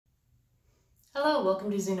Hello, welcome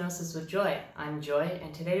to Zoonosis with Joy. I'm Joy,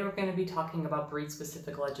 and today we're going to be talking about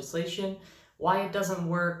breed-specific legislation, why it doesn't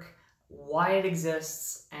work, why it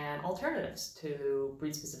exists, and alternatives to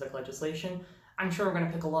breed-specific legislation. I'm sure we're going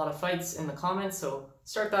to pick a lot of fights in the comments, so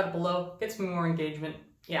start that below, get some more engagement.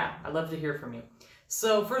 Yeah, I'd love to hear from you.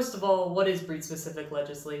 So first of all, what is breed-specific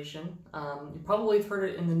legislation? You probably have heard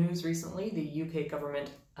it in the news recently. The UK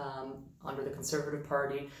government, under the Conservative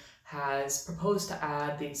Party, has proposed to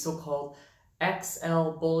add the so-called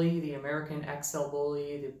XL Bully, the American XL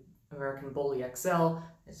Bully, the American Bully XL,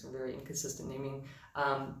 it's a very inconsistent naming,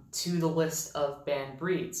 to the list of banned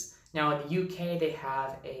breeds. Now in the UK they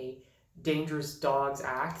have a Dangerous Dogs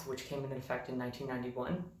Act, which came into effect in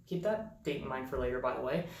 1991. Keep that date in mind for later, by the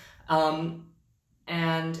way.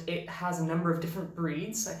 And it has a number of different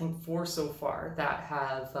breeds, I think 4 so far, that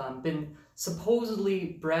have been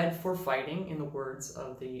supposedly bred for fighting, in the words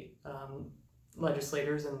of the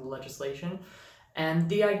legislators and the legislation. And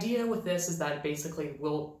the idea with this is that it basically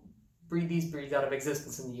will breed these breeds out of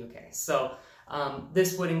existence in the UK. So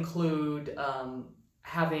this would include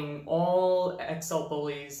having all XL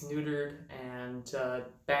bullies neutered and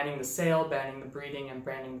banning the sale, banning the breeding, and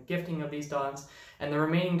banning the gifting of these dogs. And the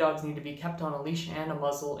remaining dogs need to be kept on a leash and a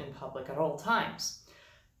muzzle in public at all times.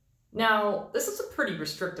 Now, this is a pretty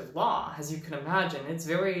restrictive law, as you can imagine. It's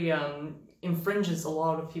very infringes a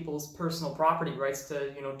lot of people's personal property rights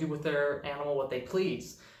to, do with their animal what they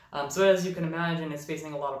please. So as you can imagine, it's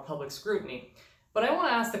facing a lot of public scrutiny. But I want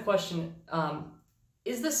to ask the question,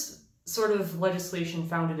 is this sort of legislation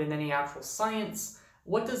founded in any actual science?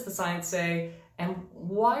 What does the science say? And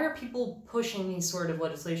why are people pushing these sort of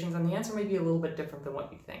legislations? And the answer may be a little bit different than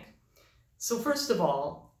what you think. So first of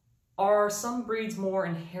all, are some breeds more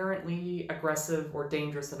inherently aggressive or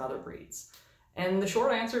dangerous than other breeds? And the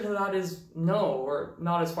short answer to that is no, or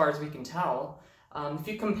not as far as we can tell. If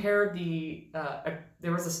you compare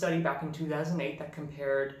there was a study back in 2008 that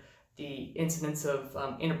compared the incidence of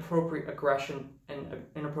inappropriate aggression and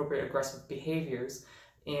inappropriate aggressive behaviors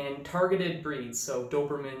in targeted breeds, so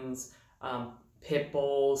Dobermans, Pit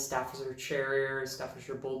Bulls, Staffordshire Terriers,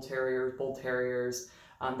 Staffordshire Bull Terriers,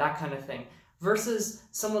 that kind of thing, versus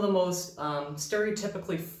some of the most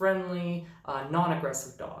stereotypically friendly,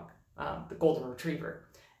 non-aggressive dog, the Golden Retriever.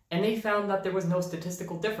 And they found that there was no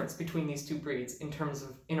statistical difference between these two breeds in terms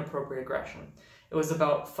of inappropriate aggression. It was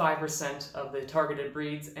about 5% of the targeted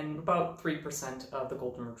breeds and about 3% of the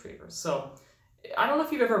Golden Retrievers. So I don't know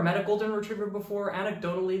if you've ever met a Golden Retriever before.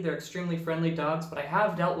 Anecdotally, they're extremely friendly dogs, but I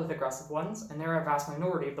have dealt with aggressive ones, and they're a vast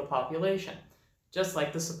minority of the population, just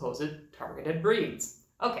like the supposed targeted breeds.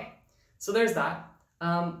 Okay, so there's that.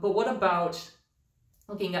 But what about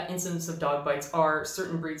looking at incidents of dog bites? Are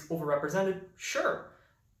certain breeds overrepresented? Sure.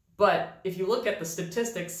 But if you look at the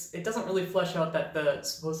statistics, it doesn't really flesh out that the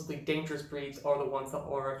supposedly dangerous breeds are the ones that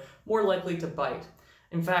are more likely to bite.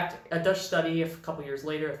 In fact, a Dutch study a couple years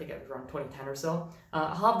later, I think it was around 2010 or so,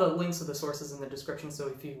 I'll have the links to the sources in the description, so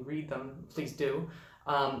if you read them, please do.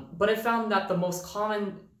 But it found that the most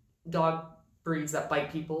common dog breeds that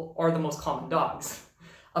bite people are the most common dogs.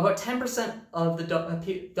 About 10% of the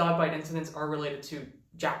dog bite incidents are related to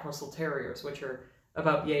Jack Russell Terriers, which are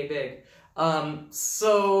about yay big.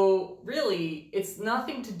 So really, it's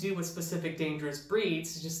nothing to do with specific dangerous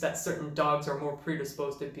breeds, it's just that certain dogs are more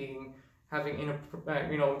predisposed to having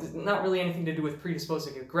not really anything to do with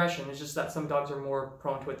predisposing aggression. It's just that some dogs are more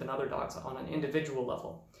prone to it than other dogs on an individual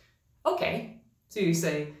level. Okay, so you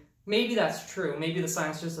say, maybe that's true. Maybe the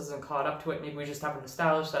science just hasn't caught up to it. Maybe we just haven't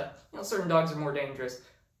established that certain dogs are more dangerous.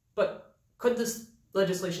 But could this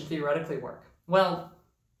legislation theoretically work? Well,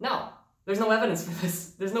 no. There's no evidence for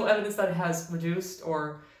this. There's no evidence that it has reduced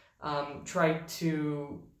or tried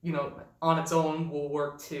to, on its own will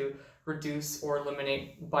work to reduce or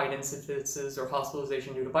eliminate bite incidences or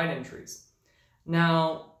hospitalization due to bite injuries.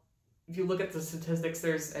 Now, if you look at the statistics,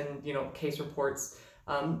 case reports,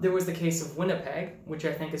 there was the case of Winnipeg, which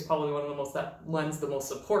I think is probably one of the most that lends the most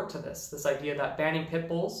support to this idea that banning pit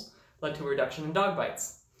bulls led to a reduction in dog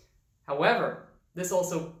bites. However, this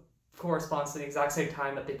also corresponds to the exact same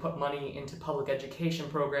time that they put money into public education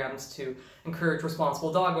programs to encourage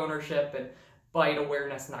responsible dog ownership and bite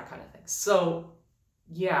awareness and that kind of thing. So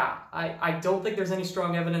yeah, I don't think there's any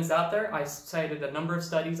strong evidence out there. I cited a number of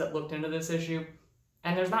studies that looked into this issue,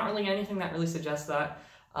 and there's not really anything that really suggests that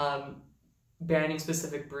banning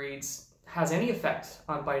specific breeds has any effect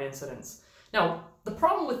on bite incidents. Now, the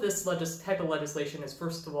problem with this type of legislation is,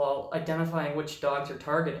 first of all, identifying which dogs you're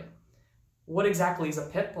targeting. What exactly is a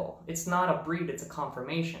pit bull? It's not a breed, it's a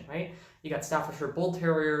conformation, right? You got Staffordshire Bull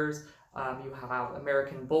Terriers, you have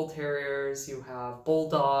American Bull Terriers, you have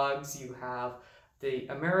Bulldogs, you have the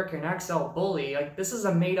American XL Bully, like, this is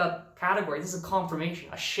a made-up category. This is a conformation,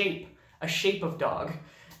 a shape of dog.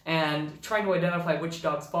 And trying to identify which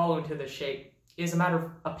dogs fall into this shape is a matter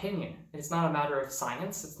of opinion. It's not a matter of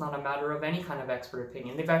science. It's not a matter of any kind of expert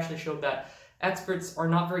opinion. They've actually showed that experts are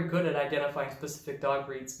not very good at identifying specific dog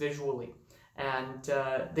breeds visually. And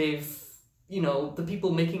the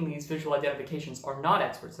people making these visual identifications are not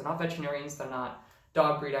experts. They're not veterinarians. They're not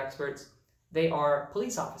dog breed experts. They are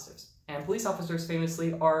police officers. And police officers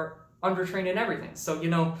famously are undertrained in everything. So,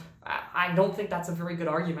 I don't think that's a very good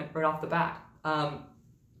argument right off the bat.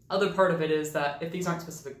 Other part of it is that if these aren't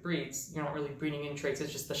specific breeds, you're not really breeding in traits,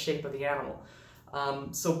 it's just the shape of the animal.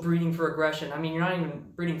 So breeding for aggression, I mean, you're not even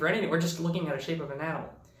breeding for anything, we're just looking at a shape of an animal.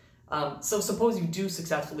 So suppose you do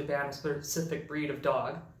successfully ban a specific breed of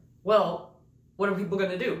dog, well, what are people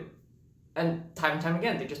going to do? And time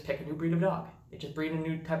again, they just pick a new breed of dog. They just breed a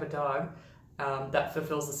new type of dog that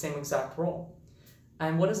fulfills the same exact role.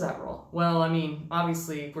 And what is that role? Well, I mean,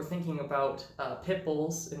 obviously, if we're thinking about pit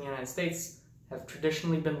bulls in the United States, have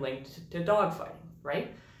traditionally been linked to dog fighting,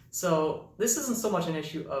 right? So this isn't so much an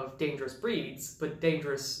issue of dangerous breeds, but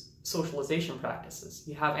dangerous socialization practices.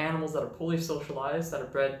 You have animals that are poorly socialized, that are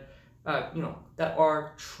bred, that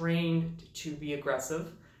are trained to be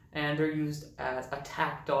aggressive, and they're used as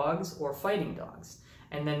attack dogs or fighting dogs.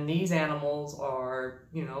 And then these animals are,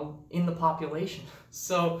 in the population.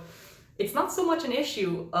 So it's not so much an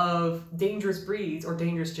issue of dangerous breeds or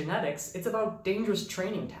dangerous genetics, it's about dangerous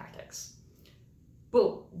training tactics.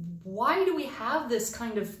 But why do we have this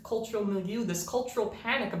kind of cultural milieu, this cultural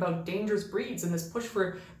panic about dangerous breeds and this push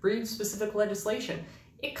for breed-specific legislation?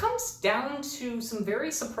 It comes down to some very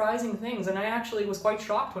surprising things, and I actually was quite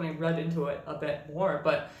shocked when I read into it a bit more,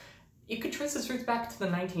 but you could trace its roots back to the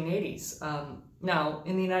 1980s. Now,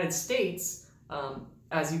 in the United States,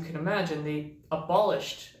 as you can imagine, they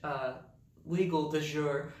abolished legal de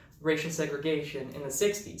jure racial segregation in the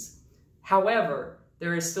 60s. However,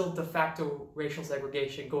 there is still de facto racial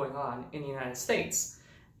segregation going on in the United States.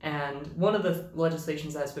 And one of the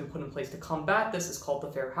legislations that has been put in place to combat this is called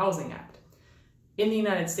the Fair Housing Act. In the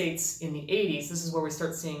United States, in the 80s, this is where we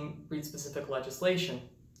start seeing breed-specific legislation.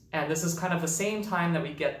 And this is kind of the same time that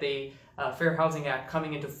we get the Fair Housing Act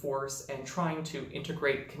coming into force and trying to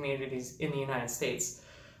integrate communities in the United States.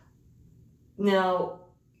 Now,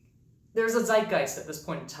 there's a zeitgeist at this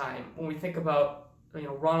point in time when we think about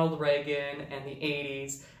Ronald Reagan and the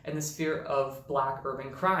 80s and this fear of black urban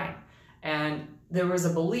crime. And there was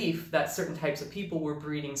a belief that certain types of people were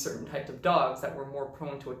breeding certain types of dogs that were more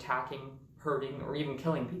prone to attacking, hurting, or even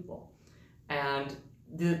killing people. And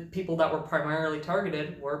the people that were primarily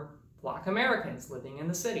targeted were Black Americans living in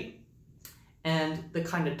the city. And the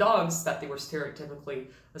kind of dogs that they were stereotypically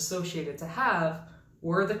associated to have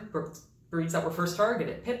were the breeds that were first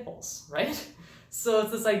targeted, pit bulls, right? So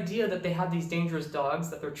it's this idea that they have these dangerous dogs,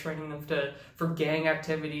 that they're training them for gang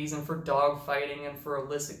activities and for dog fighting and for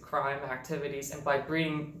illicit crime activities. And by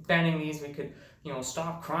banning these, we could,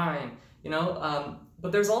 stop crime,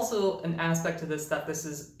 But there's also an aspect to this that this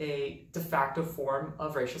is a de facto form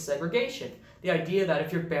of racial segregation. The idea that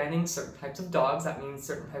if you're banning certain types of dogs, that means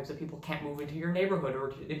certain types of people can't move into your neighborhood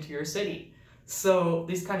or into your city. So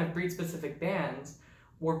these kind of breed-specific bans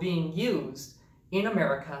were being used in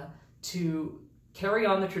America to carry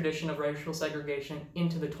on the tradition of racial segregation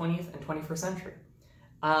into the 20th and 21st century.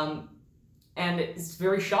 And it's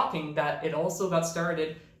very shocking that it also got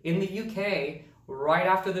started in the UK right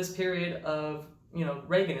after this period of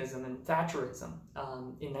Reaganism and Thatcherism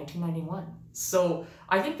in 1991. So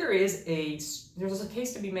I think there's a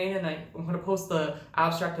case to be made, and I'm going to post the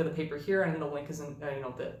abstract of the paper here, and the link is in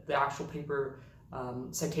the actual paper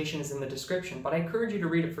citation is in the description. But I encourage you to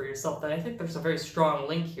read it for yourself. That I think there's a very strong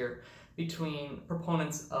link here between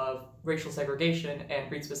proponents of racial segregation and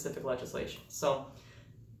breed-specific legislation. So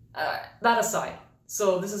that aside,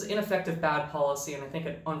 so this is ineffective bad policy, and I think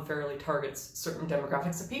it unfairly targets certain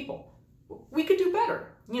demographics of people. We could do better.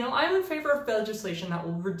 I'm in favor of legislation that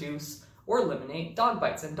will reduce or eliminate dog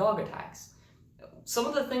bites and dog attacks. Some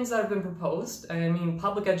of the things that have been proposed,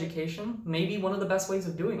 public education may be one of the best ways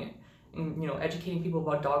of doing it. And, educating people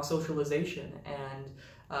about dog socialization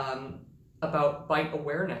and about bite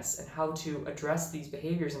awareness and how to address these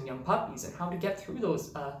behaviors in young puppies and how to get through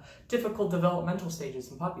those difficult developmental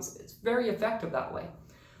stages in puppies. It's very effective that way.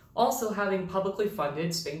 Also having publicly funded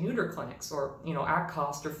spay-neuter clinics, or, at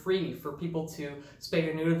cost or free for people to spay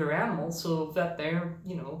or neuter their animals so that they're,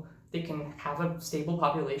 they can have a stable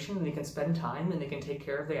population and they can spend time and they can take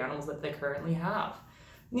care of the animals that they currently have.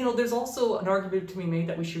 There's also an argument to be made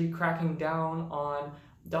that we should be cracking down on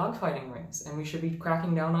dogfighting rings, and we should be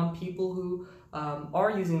cracking down on people who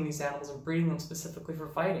are using these animals and breeding them specifically for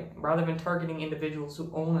fighting, rather than targeting individuals who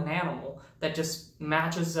own an animal that just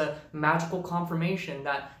matches a magical conformation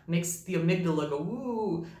that makes the amygdala go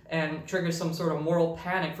woo and triggers some sort of moral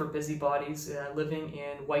panic for busybodies living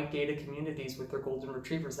in white gated communities with their golden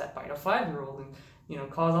retrievers that bite a 5-year-old and, you know,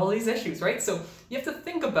 cause all these issues, right? So you have to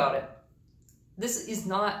think about it. This is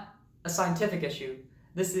not a scientific issue.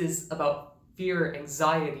 This is about fear,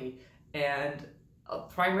 anxiety, and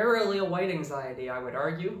primarily a white anxiety, I would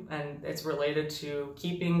argue, and it's related to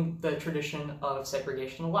keeping the tradition of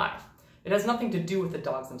segregation alive. It has nothing to do with the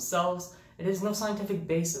dogs themselves. It has no scientific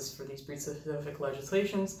basis for these breed-specific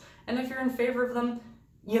legislations, and if you're in favor of them,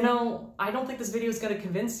 you know, I don't think this video is going to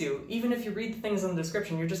convince you. Even if you read the things in the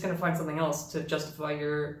description, you're just going to find something else to justify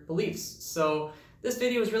your beliefs. So this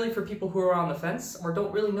video is really for people who are on the fence or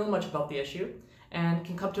don't really know much about the issue and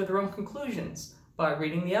can come to their own conclusions by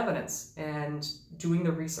reading the evidence and doing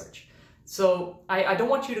the research. So I don't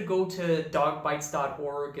want you to go to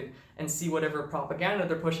dogbites.org and see whatever propaganda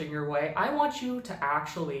they're pushing your way. I want you to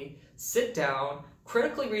actually sit down,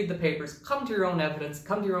 critically read the papers, come to your own evidence,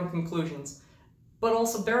 come to your own conclusions, but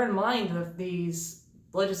also bear in mind that these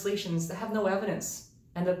legislations have no evidence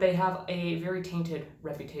and that they have a very tainted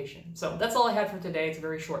reputation. So that's all I had for today. It's a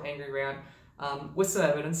very short, angry rant with some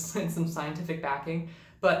evidence and some scientific backing.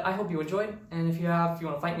 But I hope you enjoyed, and if you want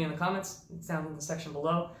to fight me in the comments, it's down in the section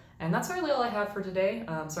below. And that's really all I had for today.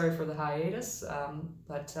 Sorry for the hiatus,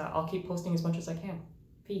 but I'll keep posting as much as I can.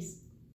 Peace.